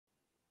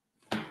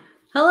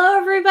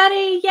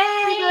everybody.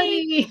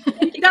 Yay!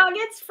 Everybody. Dog,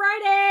 it's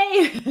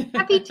Friday.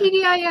 Happy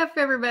TGIF,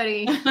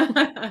 everybody.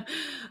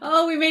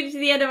 Oh, we made it to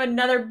the end of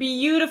another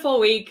beautiful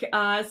week.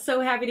 So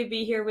happy to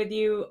be here with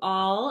you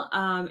all.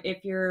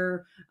 If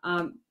you're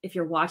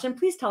watching,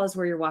 please tell us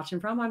where you're watching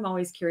from. I'm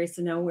always curious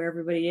to know where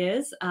everybody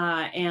is.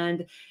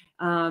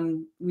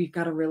 We've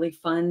got a really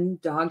fun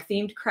dog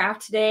themed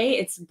craft today.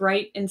 It's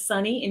bright and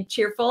sunny and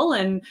cheerful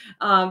and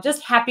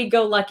just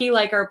happy-go-lucky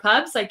like our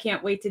pups. I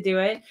can't wait to do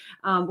it.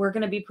 We're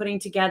going to be putting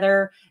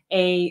together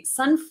a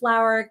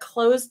sunflower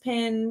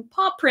clothespin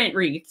pawprint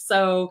wreath.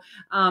 So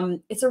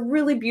it's a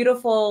really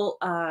beautiful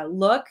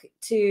look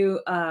to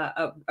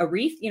a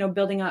wreath,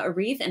 building a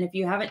wreath. And if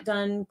you haven't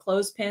done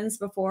clothespins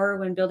before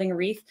when building a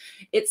wreath,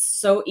 it's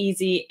so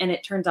easy and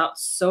it turns out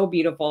so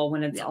beautiful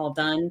when it's all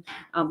done.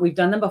 We've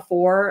done them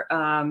before.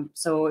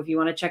 So if you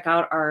want to check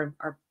out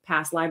our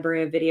past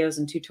library of videos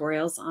and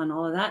tutorials on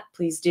all of that,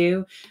 please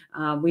do.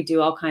 We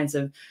do all kinds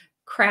of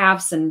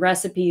crafts and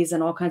recipes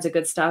and all kinds of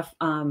good stuff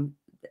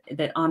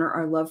that honor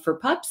our love for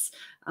pups.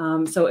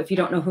 So if you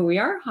don't know who we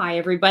are, hi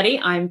everybody,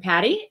 I'm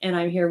Patty and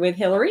I'm here with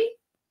Hillary.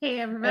 Hey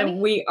everybody.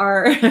 And we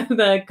are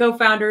the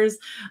co-founders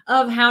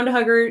of Hound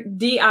Hugger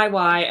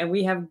DIY, and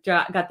we have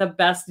got the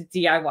best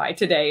DIY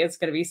today. It's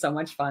going to be so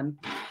much fun.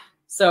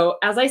 So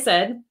as I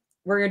said,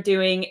 we're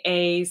doing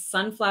a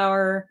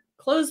sunflower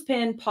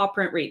clothespin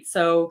pawprint wreath.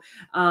 So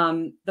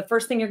the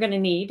first thing you're going to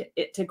need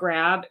to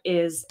grab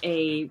is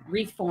a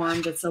wreath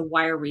form that's a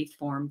wire wreath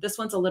form. This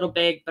one's a little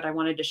big, but I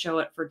wanted to show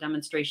it for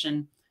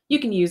demonstration. You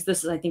can use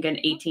this, is I think an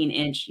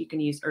 18-inch. You can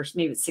use, or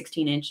maybe it's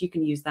 16-inch. You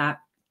can use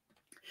that.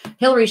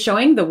 Hillary's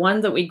showing the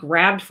one that we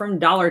grabbed from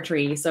Dollar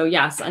Tree. So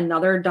yes,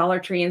 another Dollar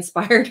Tree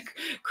inspired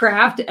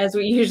craft as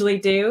we usually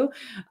do.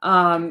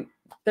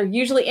 They're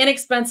usually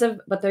inexpensive,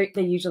 but they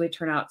usually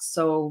turn out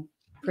so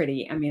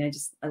pretty. I mean,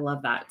 I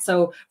love that.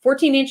 So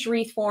 14-inch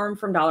wreath form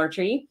from Dollar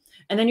Tree.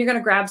 And then you're going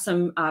to grab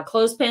some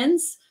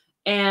clothespins.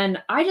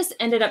 And I just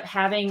ended up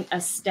having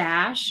a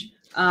stash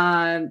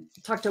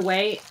tucked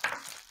away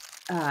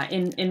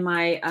in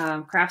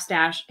my craft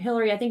stash.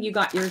 Hillary, I think you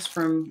got yours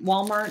from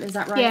Walmart. Is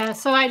that right? Yeah.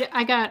 So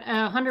I got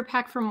a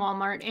 100-pack from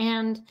Walmart,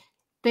 and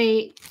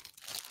they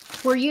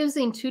were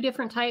using two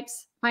different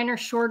types. Mine are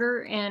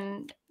shorter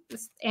and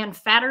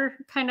fatter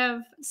kind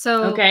of.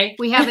 So okay.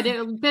 We have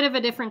a bit of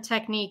a different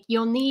technique.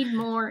 You'll need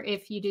more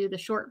if you do the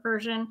short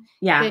version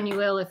than you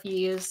will if you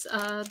use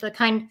the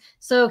kind.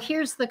 So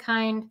here's the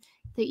kind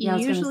that you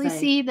usually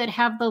see that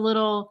have the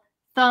little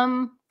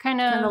thumb kind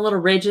of little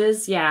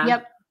ridges. Yeah.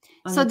 Yep.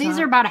 So these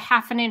are about a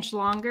 ½ inch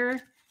longer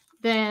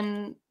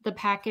than the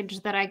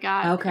package that I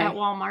got at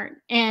Walmart.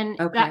 And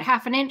that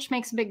 ½ inch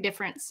makes a big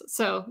difference.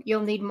 So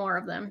you'll need more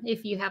of them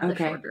if you have the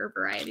shorter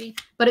variety.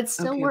 But it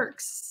still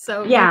works.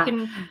 So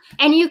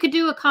you could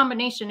do a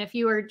combination. If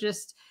you were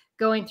just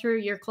going through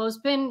your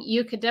clothespin,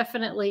 you could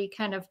definitely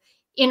kind of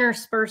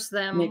intersperse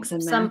them. Mix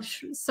and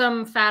match.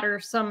 Some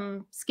fatter,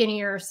 some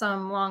skinnier,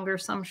 some longer,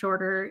 some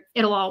shorter.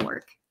 It'll all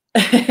work.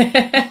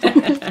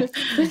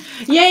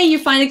 Yay, you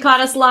finally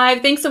caught us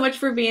live. Thanks so much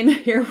for being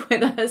here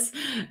with us,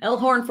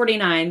 Elhorn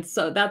 49.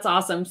 So that's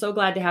awesome. So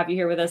glad to have you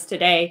here with us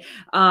today.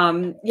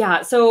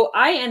 So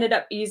I ended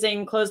up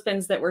using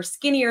clothespins that were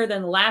skinnier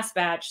than the last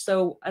batch.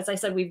 So as I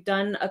said, we've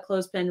done a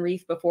clothespin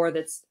wreath before. I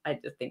just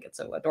think it's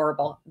so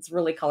adorable. It's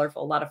really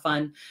colorful, a lot of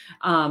fun.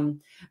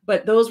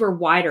 But those were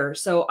wider.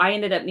 So I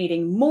ended up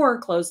needing more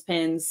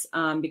clothespins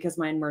because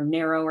mine were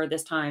narrower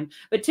this time.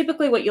 But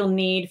typically what you'll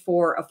need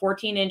for a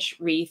 14-inch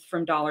wreath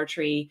from Dollar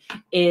Tree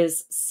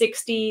is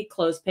 60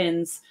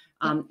 clothespins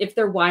if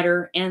they're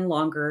wider and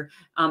longer.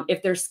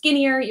 If they're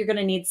skinnier, you're going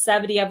to need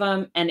 70 of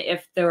them. And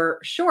if they're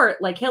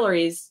short, like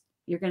Hillary's,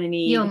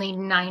 you'll need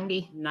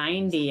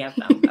 90 of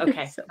them.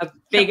 Okay. A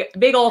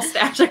big old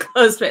stash of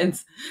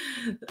clothespins.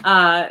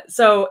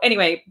 So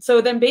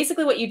then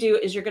basically what you do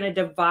is you're going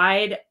to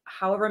divide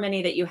however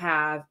many that you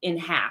have in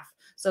half.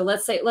 So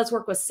let's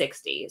work with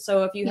 60.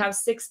 So if you have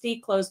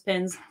 60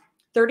 clothespins,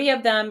 30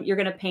 of them, you're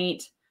going to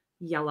paint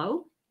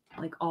yellow,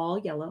 like all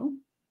yellow,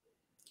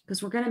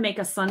 because we're going to make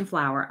a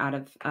sunflower out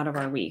of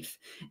our wreath.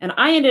 And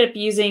I ended up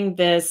using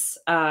this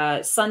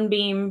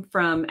Sunbeam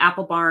from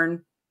Apple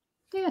Barn.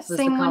 Yeah,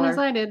 same one as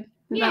I did.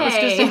 Yay. That was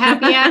just a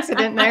happy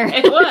accident there.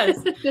 It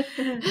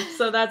was.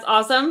 So that's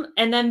awesome.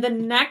 And then the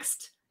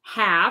next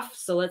half,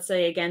 so let's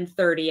say again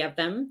 30 of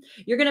them,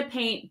 you're going to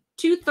paint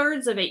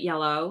 2/3 of it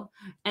yellow,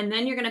 and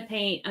then you're going to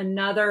paint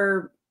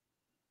another,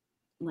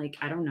 like,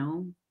 I don't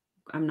know,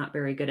 I'm not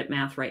very good at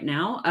math right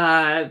now.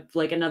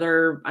 Like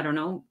another, I don't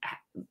know,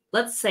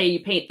 let's say you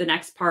paint the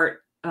next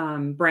part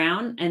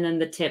brown and then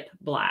the tip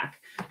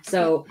black.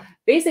 So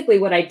basically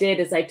what I did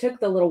is I took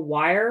the little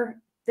wire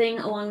thing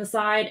along the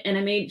side and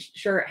I made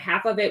sure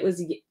half of it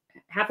was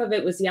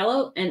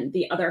yellow and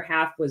the other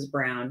half was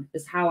brown,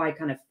 is how I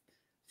kind of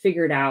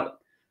figured out,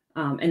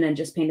 and then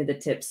just painted the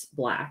tips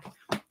black.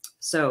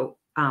 So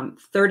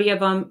 30 of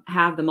them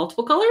have the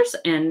multiple colors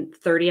and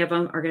 30 of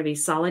them are going to be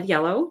solid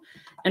yellow.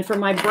 And for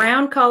my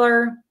brown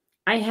color,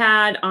 I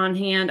had on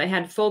hand, I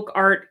had Folk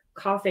Art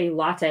Coffee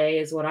Latte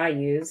is what I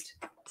used.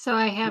 So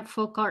I have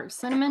Folk Art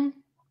Cinnamon.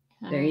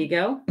 There you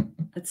go.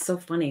 It's so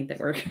funny that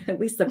we're at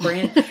least the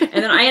brand.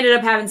 And then I ended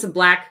up having some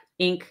black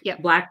ink,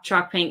 black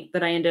chalk paint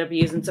that I ended up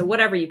using. So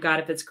whatever you've got,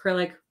 if it's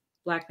acrylic,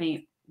 black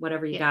paint,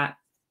 whatever you got,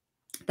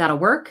 that'll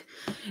work.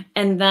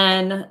 And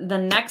then the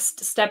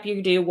next step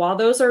you do while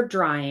those are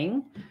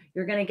drying,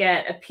 you're going to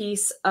get a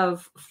piece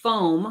of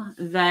foam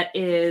that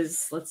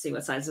is, let's see,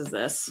 what size is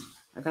this?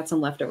 I've got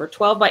some leftover,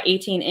 12 by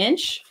 18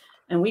 inch.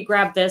 And we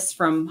grabbed this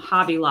from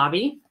Hobby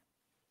Lobby.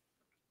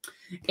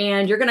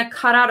 And you're going to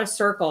cut out a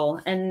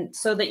circle, and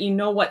so that you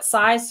know what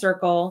size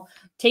circle,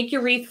 take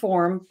your wreath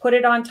form, put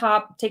it on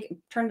top,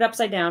 turn it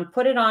upside down,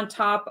 put it on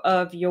top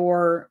of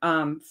your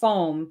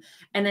foam,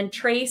 and then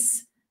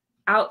trace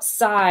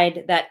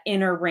outside that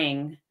inner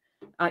ring.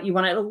 You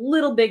want it a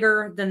little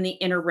bigger than the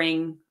inner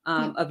ring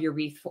of your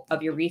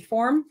wreath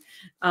form.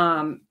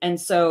 And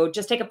so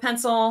just take a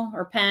pencil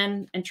or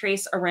pen and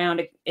trace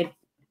around it. It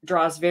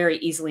draws very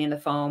easily in the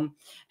foam.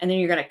 And then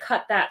you're going to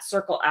cut that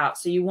circle out.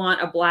 So you want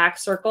a black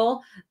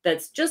circle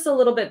that's just a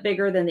little bit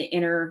bigger than the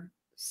inner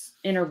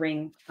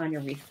ring on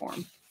your wreath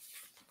form.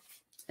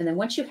 And then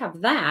once you have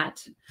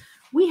that,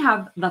 we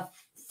have the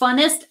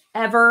funnest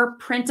ever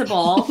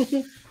printable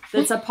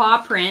that's a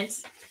paw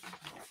print.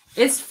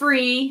 It's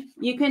free.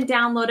 You can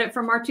download it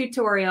from our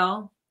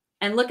tutorial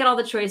and look at all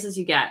the choices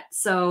you get.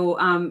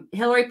 So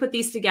Hillary put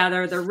these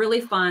together. They're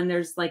really fun.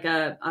 There's like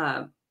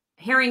a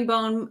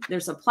herringbone,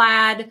 there's a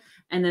plaid,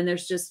 and then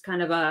there's just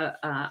kind of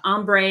a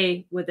ombre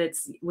with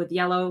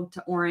yellow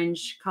to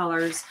orange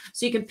colors.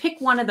 So you can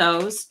pick one of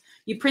those.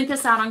 You print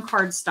this out on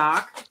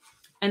cardstock,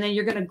 and then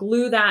you're going to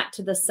glue that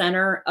to the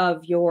center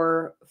of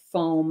your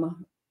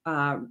foam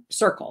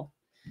circle.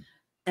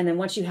 And then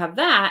once you have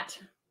that,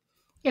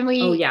 and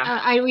we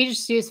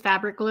just use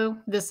fabric glue.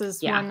 This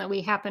is one that we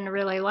happen to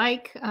really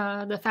like,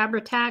 the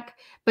Fabri-Tac,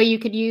 but you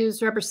could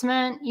use rubber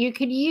cement. You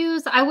could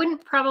use, I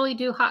wouldn't probably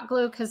do hot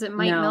glue because it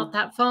might melt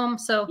that foam.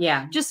 So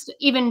just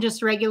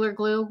regular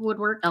glue would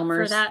work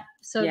for that.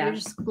 So you're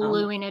just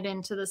gluing it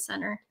into the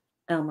center.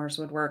 Elmer's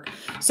would work.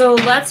 So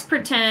let's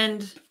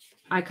pretend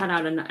I cut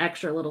out an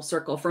extra little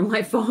circle from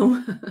my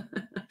foam.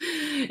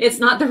 It's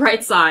not the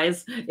right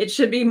size. It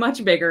should be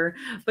much bigger,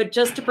 but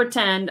just to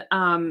pretend,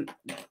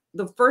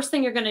 the first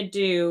thing you're going to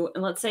do,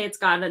 and let's say it's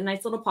got a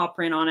nice little paw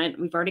print on it.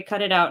 We've already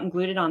cut it out and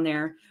glued it on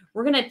there.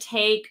 We're going to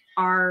take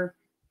our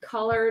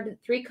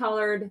three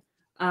colored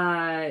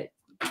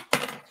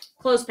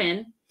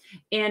clothespin,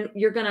 and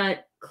you're going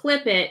to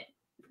clip it.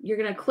 You're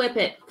going to clip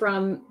it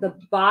from the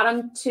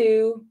bottom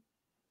two.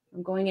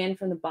 I'm going in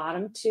from the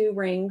bottom two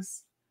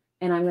rings,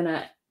 and I'm going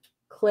to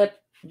clip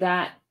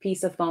that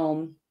piece of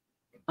foam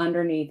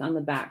underneath on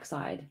the back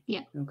side.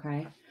 Yeah.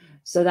 Okay.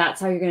 So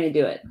that's how you're going to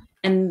do it.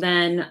 And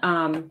then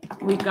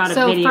we've got a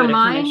video to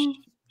kind of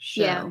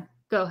show. Yeah,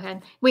 go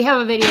ahead. We have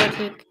a video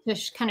to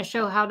kind of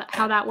show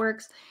how that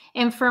works.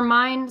 And for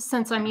mine,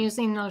 since I'm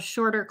using those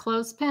shorter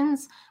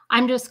clothespins,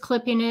 I'm just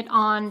clipping it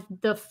on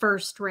the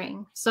first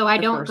ring. So I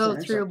don't go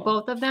through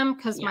both of them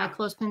because my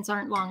clothespins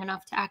aren't long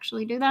enough to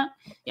actually do that.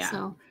 Yeah.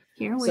 So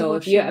here we go. So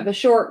if you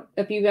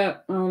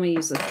have let me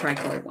use the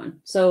tricolored one.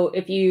 So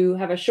if you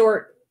have a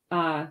short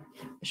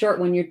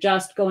one, you're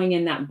just going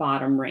in that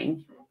bottom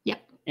ring.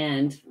 Yep.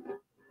 And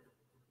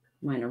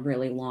mine are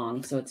really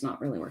long, so it's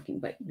not really working,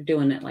 but you're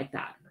doing it like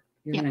that.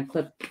 You're going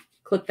to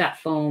clip that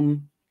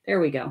foam. There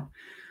we go.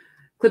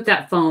 Clip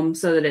that foam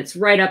so that it's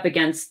right up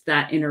against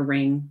that inner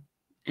ring,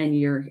 and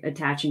you're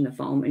attaching the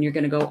foam, and you're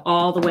going to go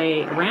all the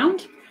way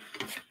around.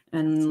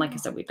 And like I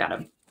said, we got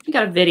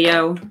a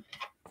video,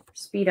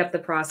 speed up the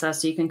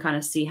process so you can kind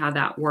of see how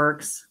that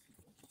works.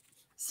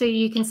 So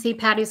you can see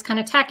Patty's kind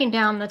of tacking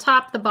down the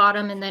top, the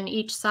bottom, and then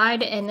each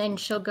side, and then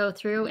she'll go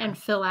through and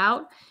fill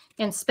out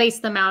and space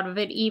them out of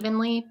it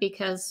evenly,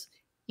 because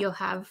you'll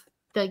have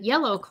the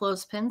yellow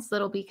clothespins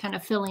that'll be kind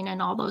of filling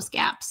in all those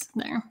gaps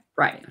there.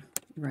 Right.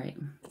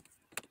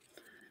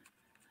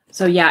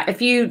 So yeah,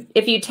 if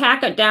you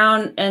tack it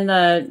down in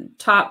the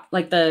top,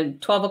 like the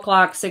 12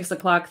 o'clock, 6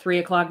 o'clock, 3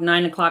 o'clock,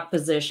 9 o'clock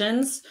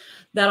positions,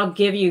 that'll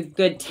give you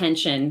good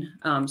tension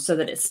so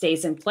that it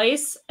stays in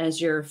place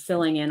as you're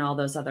filling in all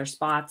those other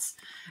spots.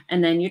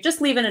 And then you're just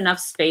leaving enough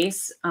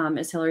space,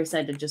 as Hillary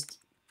said, to just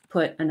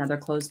put another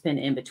clothespin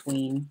in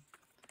between.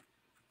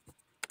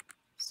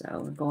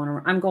 So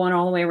I'm going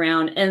all the way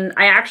around, and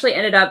I actually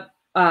ended up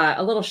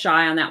a little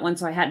shy on that one,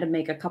 so I had to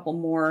make a couple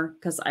more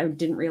because I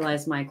didn't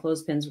realize my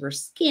clothespins were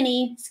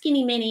skinny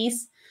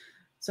minis.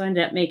 So I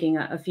ended up making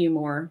a few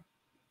more.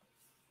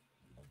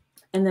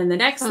 And then the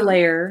next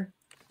layer,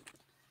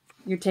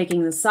 you're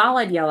taking the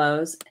solid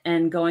yellows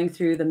and going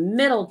through the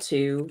middle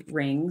two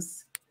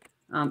rings,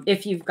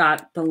 if you've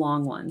got the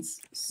long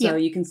ones. So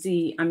you can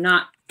see I'm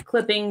not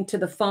clipping to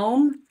the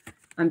foam.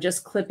 I'm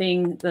just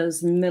clipping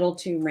those middle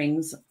two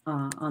rings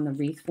on the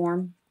wreath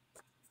form.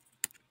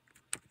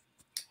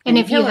 And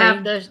if you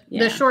have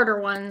the shorter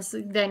ones,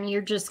 then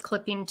you're just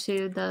clipping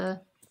to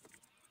the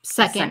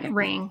second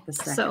ring. The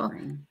second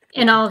ring.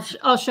 And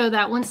I'll show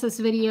that once this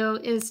video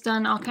is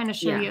done. I'll kind of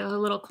show you a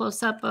little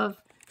close up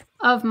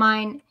of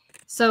mine.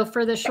 So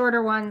for the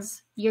shorter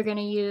ones, you're going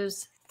to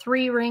use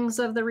 3 rings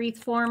of the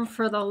wreath form.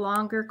 For the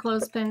longer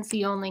clothespins,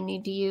 you only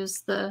need to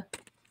use well,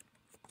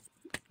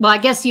 I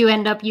guess you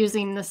end up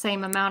using the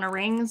same amount of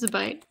rings,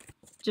 but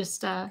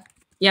just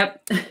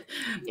yep.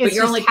 But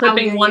you're only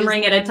clipping one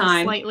ring at a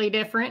time. Slightly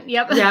different.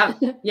 Yep. Yeah.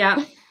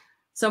 Yeah.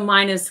 So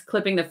mine is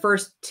clipping the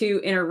first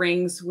 2 inner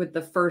rings with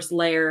the first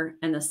layer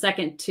and the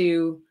second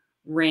 2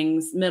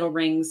 rings, middle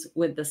rings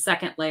with the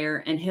second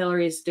layer. And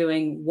Hillary's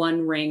doing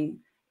 1 ring,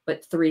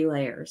 but 3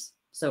 layers.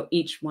 So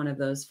each one of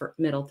those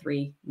middle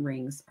 3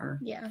 rings are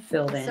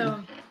filled in.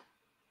 So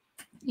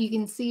you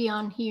can see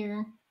on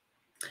here.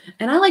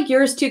 And I like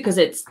yours too, because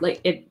it's like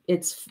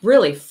it's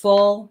really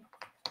full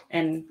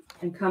and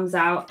comes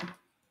out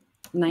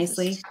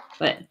nicely.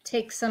 But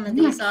take some of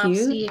these off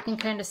so you can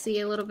kind of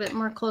see a little bit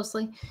more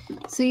closely.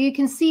 So you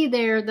can see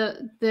there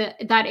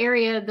that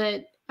area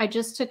that I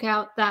just took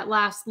out, that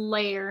last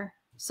layer.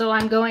 So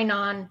I'm going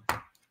on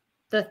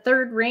the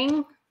 3rd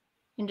ring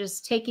and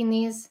just taking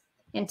these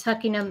and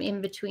tucking them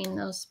in between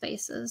those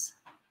spaces.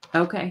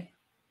 Okay.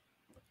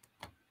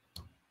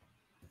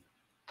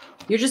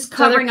 You're just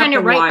covering up the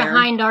wire. Right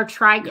behind our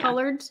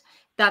tricolored. Yeah.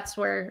 That's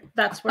where.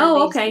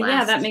 Oh, okay.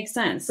 Yeah, that makes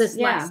sense. This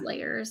last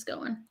layer is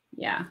going.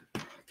 Yeah,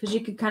 because you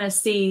can kind of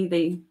see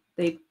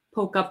they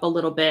poke up a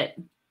little bit.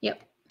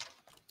 Yep.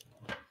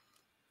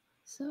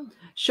 So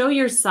show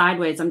yours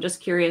sideways. I'm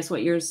just curious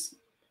what yours.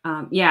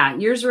 Yeah,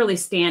 yours really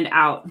stand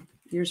out.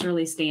 Yours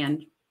really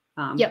stand.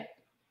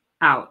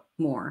 Out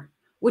more,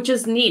 which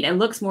is neat. It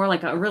looks more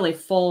like a really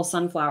full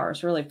sunflower.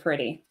 It's really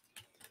pretty.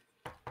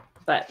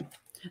 But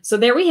so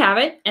there we have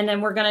it. And then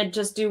we're going to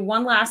just do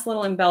one last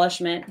little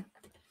embellishment.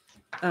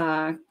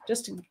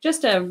 Just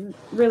to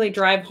really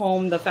drive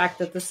home the fact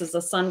that this is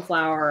a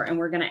sunflower, and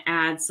we're going to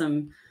add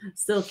some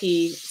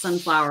silky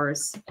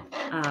sunflowers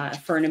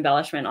for an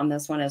embellishment on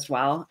this one as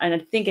well. And I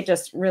think it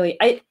just really,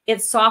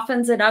 it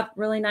softens it up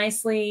really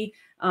nicely.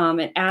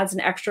 It adds an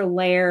extra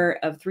layer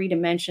of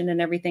 3-dimension and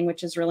everything,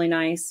 which is really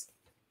nice.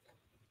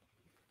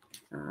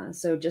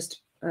 So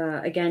just,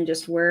 again,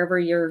 just wherever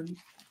you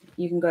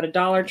can go to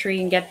Dollar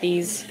Tree and get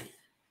these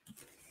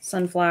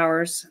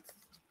sunflowers.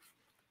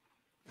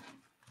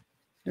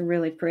 They're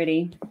really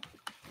pretty.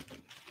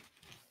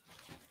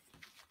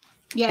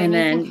 Yeah, and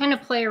then you can kind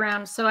of play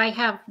around. So I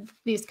have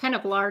these kind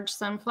of large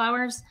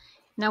sunflowers,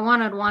 and I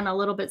wanted one a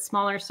little bit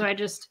smaller. So I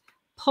just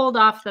pulled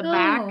off the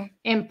back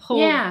and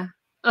pulled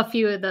a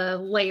few of the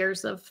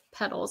layers of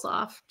petals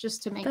off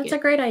just to make That's a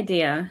great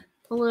idea.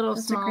 A little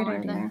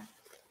smaller there.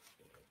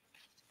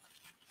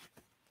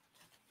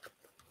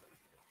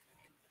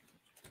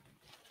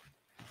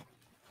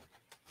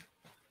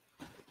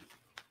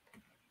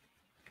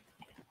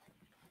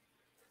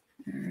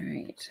 All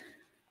right.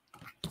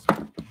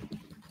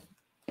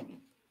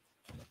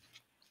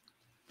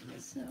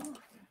 So,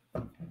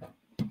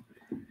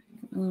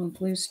 little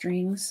blue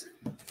strings.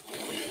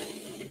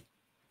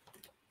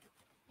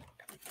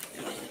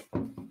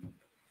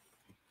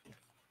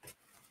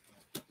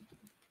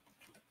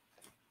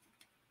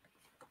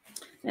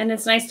 And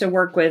it's nice to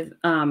work with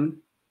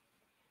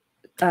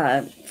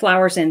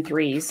flowers in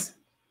 3s.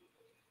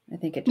 I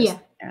think it just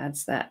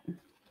adds that,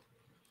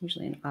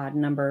 usually an odd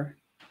number.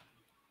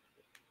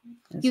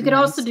 You could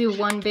also do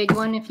one big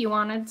one if you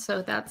wanted.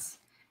 So that's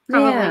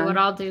probably what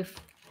I'll do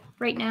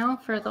right now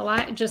for the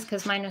light, just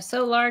because mine is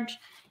so large.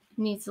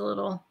 Needs a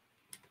little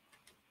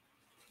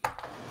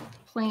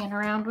playing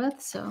around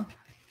with. So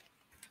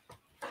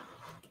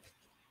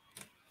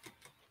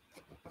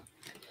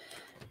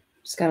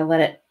just got to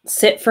let it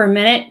sit for a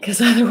minute, because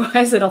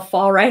otherwise it'll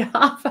fall right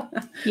off.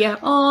 Yeah.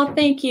 Oh,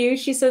 thank you.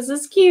 She says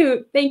it's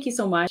cute. Thank you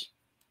so much.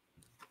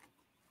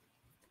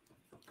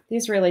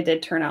 These really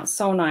did turn out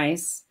so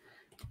nice.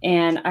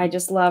 And I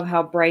just love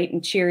how bright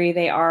and cheery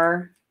they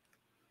are.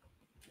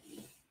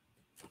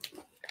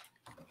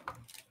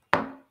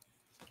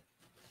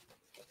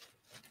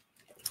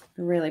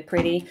 Really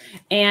pretty.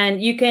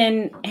 And you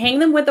can hang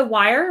them with the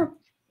wire,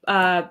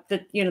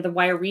 the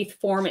wire wreath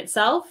form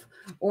itself,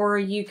 or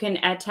you can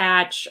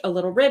attach a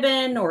little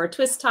ribbon or a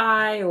twist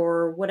tie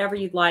or whatever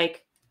you'd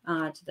like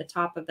to the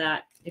top of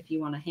that if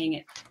you want to hang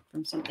it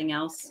from something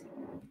else.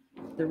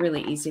 They're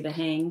really easy to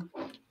hang.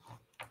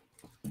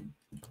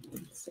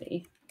 Let's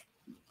see.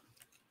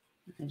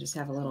 I just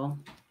have a little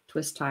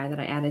twist tie that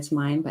I added to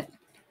mine, but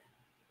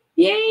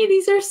yay,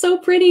 these are so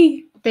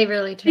pretty. They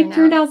really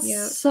turned out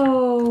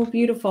so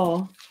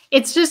beautiful.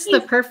 It's just the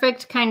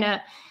perfect kind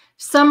of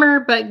summer,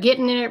 but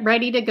getting it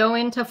ready to go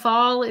into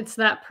fall. It's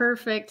that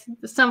perfect.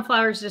 The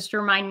sunflowers just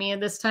remind me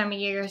of this time of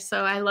year,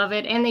 so I love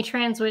it. And they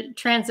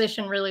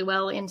transition really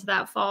well into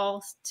that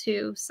fall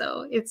too.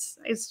 So it's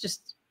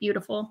just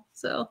beautiful.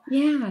 So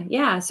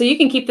yeah. So you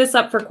can keep this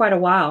up for quite a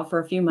while, for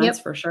a few months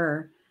for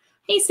sure.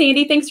 Hey,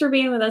 Sandy, thanks for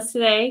being with us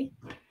today.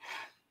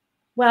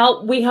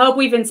 Well, we hope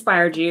we've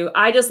inspired you.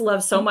 I just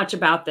love so much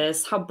about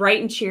this, how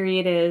bright and cheery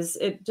it is.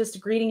 It just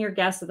greeting your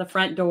guests at the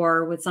front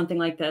door with something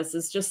like this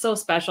is just so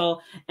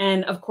special.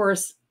 And of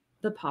course,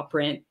 the paw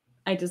print.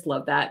 I just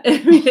love that.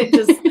 It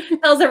just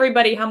tells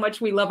everybody how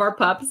much we love our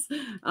pups,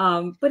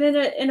 but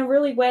in a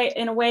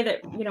way that,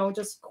 you know,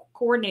 just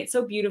coordinates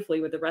so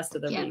beautifully with the rest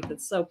of the wreath.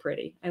 It's so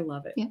pretty. I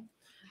love it. Yeah.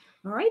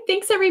 All right.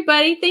 Thanks,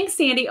 everybody. Thanks,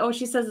 Sandy. Oh,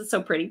 she says it's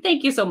so pretty.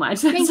 Thank you so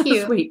much. That's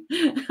so sweet.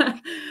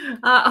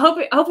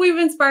 Hope we've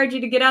inspired you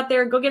to get out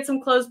there, go get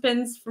some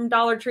clothespins from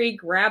Dollar Tree,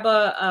 grab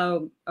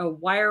a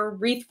wire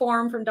wreath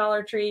form from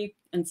Dollar Tree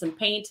and some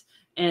paint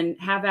and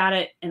have at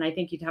it. And I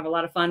think you'd have a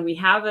lot of fun. We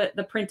have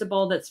the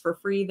printable that's for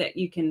free that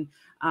you can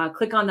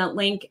click on that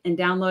link and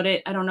download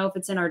it. I don't know if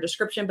it's in our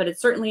description, but it's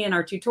certainly in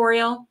our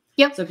tutorial.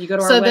 Yep. So if you go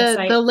to our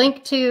website. The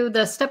link to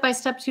the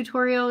step-by-step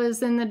tutorial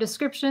is in the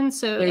description.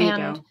 So there you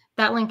go.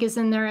 That link is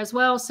in there as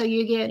well. So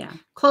you get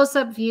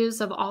close-up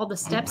views of all the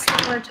steps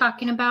that we're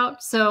talking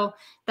about. So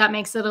that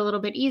makes it a little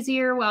bit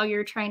easier while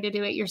you're trying to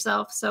do it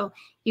yourself. So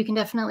you can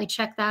definitely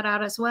check that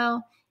out as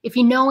well. If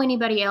you know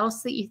anybody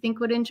else that you think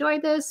would enjoy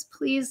this,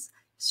 please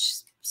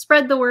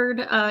spread the word.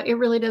 It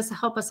really does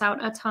help us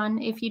out a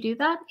ton if you do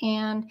that.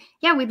 And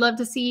yeah, we'd love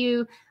to see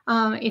you.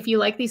 If you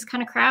like these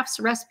kind of crafts,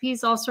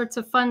 recipes, all sorts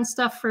of fun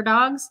stuff for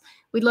dogs,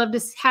 we'd love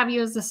to have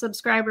you as a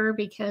subscriber,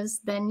 because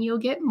then you'll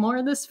get more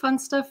of this fun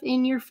stuff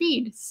in your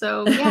feed.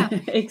 So yeah,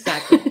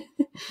 exactly.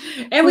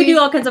 And we do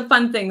all kinds of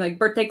fun things like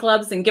birthday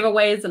clubs and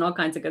giveaways and all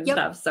kinds of good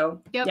stuff.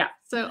 So yeah.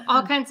 So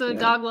all kinds of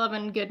dog love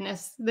and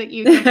goodness that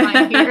you can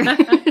find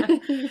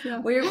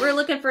here. We're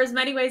looking for as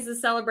many ways to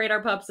celebrate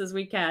our pups as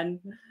we can.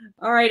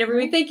 All right,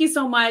 everybody. Thank you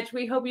so much.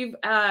 We hope we've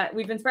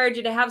inspired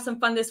you to have some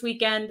fun this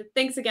weekend.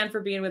 Thanks again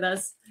for being with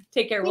us.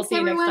 Take care. We'll see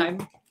you next time.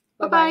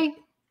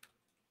 Bye-bye.